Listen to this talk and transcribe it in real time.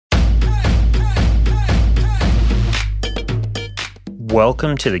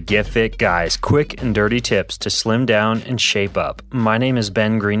Welcome to the Get Fit Guys, quick and dirty tips to slim down and shape up. My name is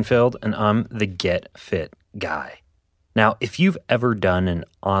Ben Greenfield, and I'm the Get Fit Guy. Now, if you've ever done an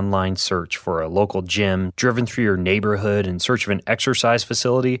online search for a local gym, driven through your neighborhood in search of an exercise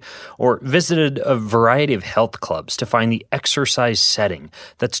facility, or visited a variety of health clubs to find the exercise setting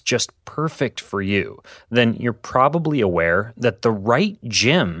that's just perfect for you, then you're probably aware that the right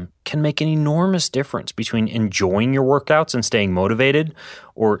gym can make an enormous difference between enjoying your workouts and staying motivated,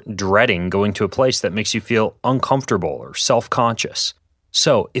 or dreading going to a place that makes you feel uncomfortable or self-conscious.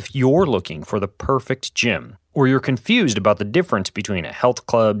 So, if you're looking for the perfect gym, or you're confused about the difference between a health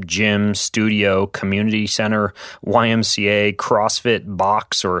club, gym, studio, community center, YMCA, CrossFit,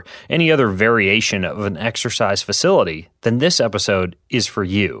 box, or any other variation of an exercise facility, then this episode is for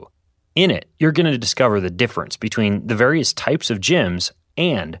you. In it, you're going to discover the difference between the various types of gyms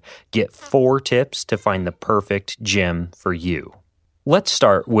and get 4 tips to find the perfect gym for you. Let's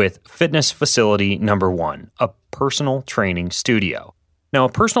start with fitness facility number 1, a personal training studio. Now, a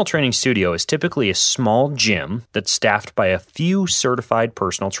personal training studio is typically a small gym that's staffed by a few certified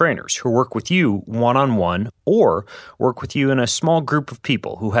personal trainers who work with you one-on-one or work with you in a small group of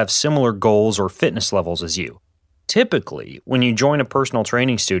people who have similar goals or fitness levels as you. Typically, when you join a personal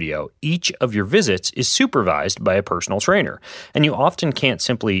training studio, each of your visits is supervised by a personal trainer, and you often can't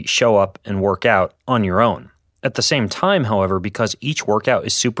simply show up and work out on your own. At the same time, however, because each workout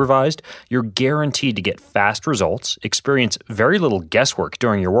is supervised, you're guaranteed to get fast results, experience very little guesswork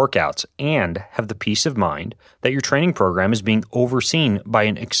during your workouts, and have the peace of mind that your training program is being overseen by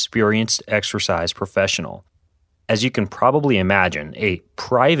an experienced exercise professional. As you can probably imagine, a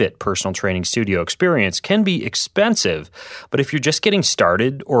private personal training studio experience can be expensive, but if you're just getting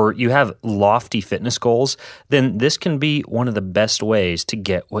started or you have lofty fitness goals, then this can be one of the best ways to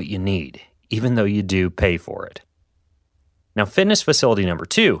get what you need, even though you do pay for it. Now, fitness facility number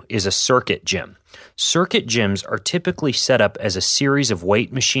 2 is a circuit gym. Circuit gyms are typically set up as a series of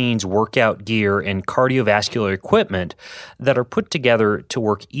weight machines, workout gear, and cardiovascular equipment that are put together to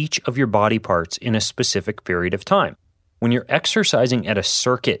work each of your body parts in a specific period of time. When you're exercising at a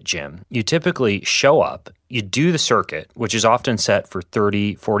circuit gym, you typically show up, you do the circuit, which is often set for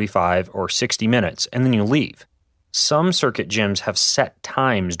 30, 45, or 60 minutes, and then you leave. Some circuit gyms have set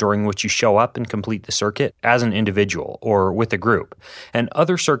times during which you show up and complete the circuit as an individual or with a group, and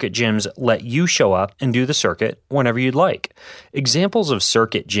other circuit gyms let you show up and do the circuit whenever you'd like. Examples of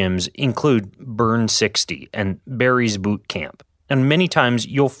circuit gyms include Burn 60 and Barry's Boot Camp, and many times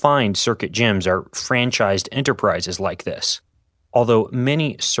you'll find circuit gyms are franchised enterprises like this. Although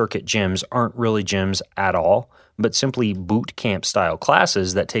many circuit gyms aren't really gyms at all, but simply boot camp style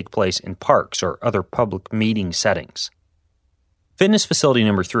classes that take place in parks or other public meeting settings. Fitness facility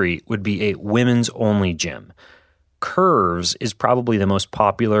number 3 would be a women's only gym. Curves is probably the most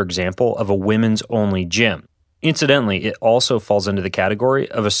popular example of a women's only gym. Incidentally, it also falls into the category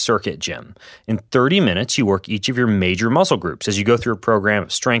of a circuit gym. In 30 minutes, you work each of your major muscle groups as you go through a program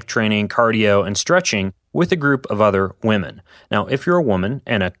of strength training, cardio, and stretching with a group of other women. Now, if you're a woman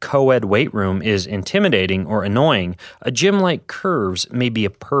and a co-ed weight room is intimidating or annoying, a gym like Curves may be a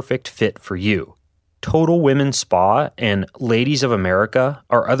perfect fit for you. Total Women's Spa and Ladies of America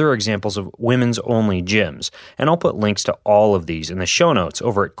are other examples of women's-only gyms, and I'll put links to all of these in the show notes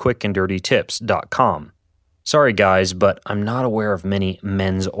over at quickanddirtytips.com. Sorry guys, but I'm not aware of many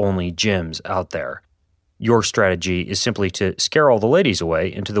men's-only gyms out there. Your strategy is simply to scare all the ladies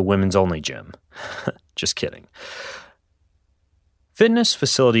away into the women's-only gym. Just kidding. Fitness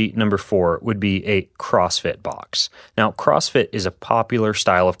facility number 4 would be a CrossFit box. Now, CrossFit is a popular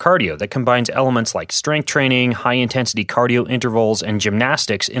style of cardio that combines elements like strength training, high-intensity cardio intervals, and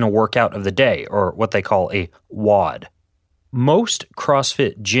gymnastics in a workout of the day, or what they call a WOD. Most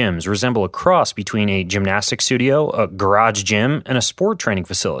CrossFit gyms resemble a cross between a gymnastics studio, a garage gym, and a sport training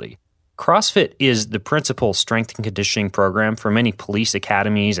facility. CrossFit is the principal strength and conditioning program for many police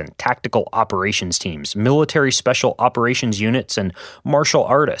academies and tactical operations teams, military special operations units, and martial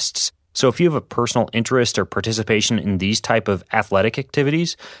artists. So if you have a personal interest or participation in these type of athletic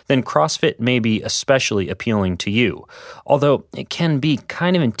activities, then CrossFit may be especially appealing to you, although it can be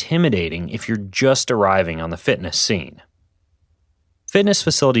kind of intimidating if you're just arriving on the fitness scene. Fitness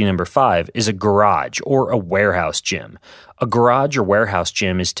facility number 5 is a garage or a warehouse gym. A garage or warehouse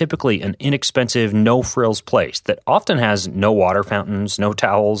gym is typically an inexpensive, no-frills place that often has no water fountains, no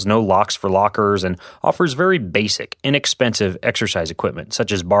towels, no locks for lockers, and offers very basic, inexpensive exercise equipment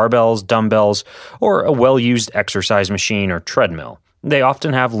such as barbells, dumbbells, or a well-used exercise machine or treadmill. They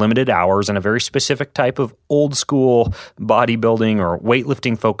often have limited hours and a very specific type of old-school bodybuilding or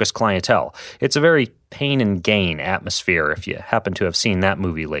weightlifting-focused clientele. It's a very Pain and Gain atmosphere if you happen to have seen that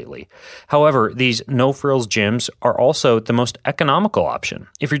movie lately. However, these no-frills gyms are also the most economical option.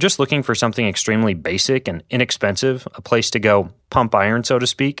 If you're just looking for something extremely basic and inexpensive, a place to go pump iron, so to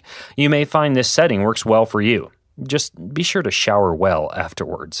speak, you may find this setting works well for you. Just be sure to shower well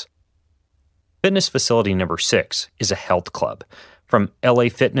afterwards. Fitness facility number 6 is a health club. From LA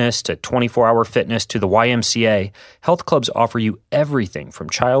Fitness to 24-Hour Fitness to the YMCA, health clubs offer you everything from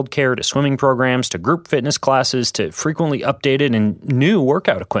childcare to swimming programs to group fitness classes to frequently updated and new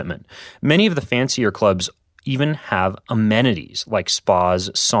workout equipment. Many of the fancier clubs even have amenities like spas,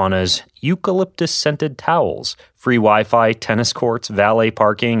 saunas, eucalyptus-scented towels, free Wi-Fi, tennis courts, valet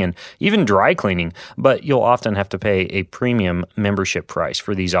parking, and even dry cleaning, but you'll often have to pay a premium membership price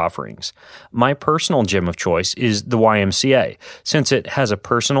for these offerings. My personal gym of choice is the YMCA. Since it has a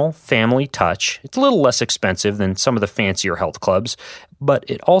personal, family touch, it's a little less expensive than some of the fancier health clubs, but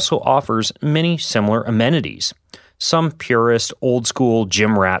it also offers many similar amenities. Some purist, old-school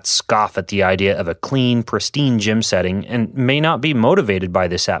gym rats scoff at the idea of a clean, pristine gym setting and may not be motivated by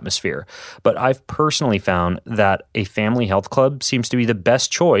this atmosphere, but I've personally found that a family health club seems to be the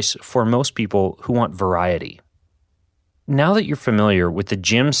best choice for most people who want variety. Now that you're familiar with the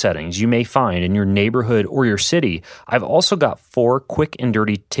gym settings you may find in your neighborhood or your city, I've also got 4 quick and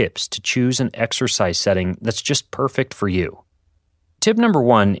dirty tips to choose an exercise setting that's just perfect for you. Tip number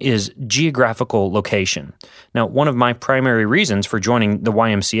 1 is geographical location. Now, one of my primary reasons for joining the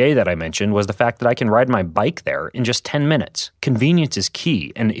YMCA that I mentioned was the fact that I can ride my bike there in just 10 minutes. Convenience is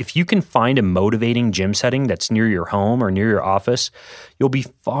key, and if you can find a motivating gym setting that's near your home or near your office, you'll be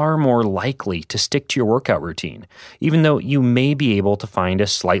far more likely to stick to your workout routine. Even though you may be able to find a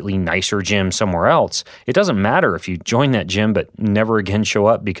slightly nicer gym somewhere else, it doesn't matter if you join that gym but never again show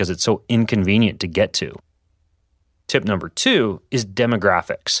up because it's so inconvenient to get to. Tip number 2 is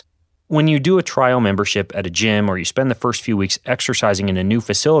demographics. When you do a trial membership at a gym or you spend the first few weeks exercising in a new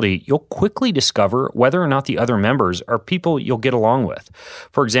facility, you'll quickly discover whether or not the other members are people you'll get along with.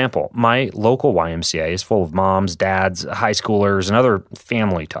 For example, my local YMCA is full of moms, dads, high schoolers, and other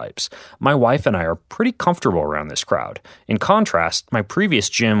family types. My wife and I are pretty comfortable around this crowd. In contrast, my previous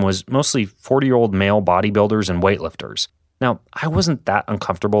gym was mostly 40-year-old male bodybuilders and weightlifters. Now, I wasn't that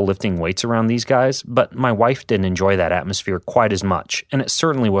uncomfortable lifting weights around these guys, but my wife didn't enjoy that atmosphere quite as much, and it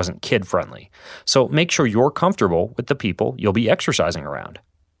certainly wasn't kid-friendly. So make sure you're comfortable with the people you'll be exercising around.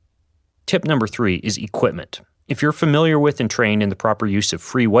 Tip number 3 is equipment. If you're familiar with and trained in the proper use of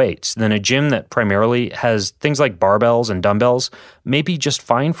free weights, then a gym that primarily has things like barbells and dumbbells may be just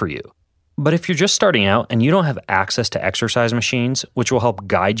fine for you. But if you're just starting out and you don't have access to exercise machines, which will help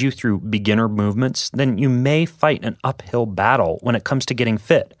guide you through beginner movements, then you may fight an uphill battle when it comes to getting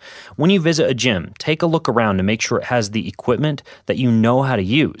fit. When you visit a gym, take a look around to make sure it has the equipment that you know how to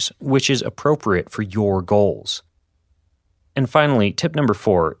use, which is appropriate for your goals. And finally, tip number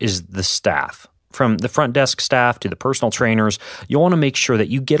 4 is the staff. From the front desk staff to the personal trainers, you'll want to make sure that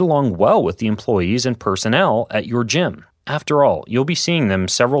you get along well with the employees and personnel at your gym. After all, you'll be seeing them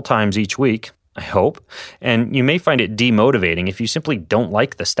several times each week, I hope, and you may find it demotivating if you simply don't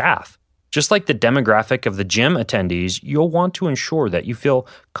like the staff. Just like the demographic of the gym attendees, you'll want to ensure that you feel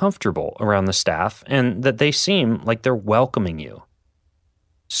comfortable around the staff and that they seem like they're welcoming you.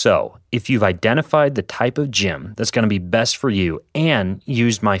 So, if you've identified the type of gym that's going to be best for you and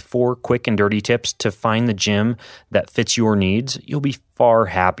used my 4 quick and dirty tips to find the gym that fits your needs, you'll be far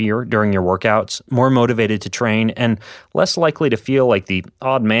happier during your workouts, more motivated to train, and less likely to feel like the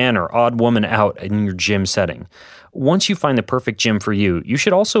odd man or odd woman out in your gym setting. Once you find the perfect gym for you, you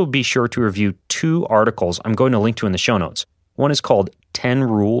should also be sure to review 2 articles I'm going to link to in the show notes. One is called 10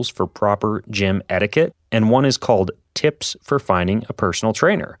 Rules for Proper Gym Etiquette, and one is called Tips for Finding a Personal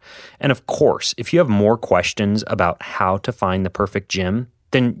Trainer. And of course, if you have more questions about how to find the perfect gym,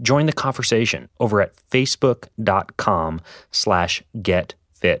 then join the conversation over at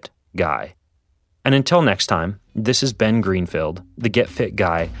facebook.com/getfitguy. And until next time, this is Ben Greenfield, the Get Fit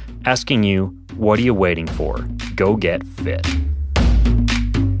Guy, asking you, what are you waiting for? Go get fit.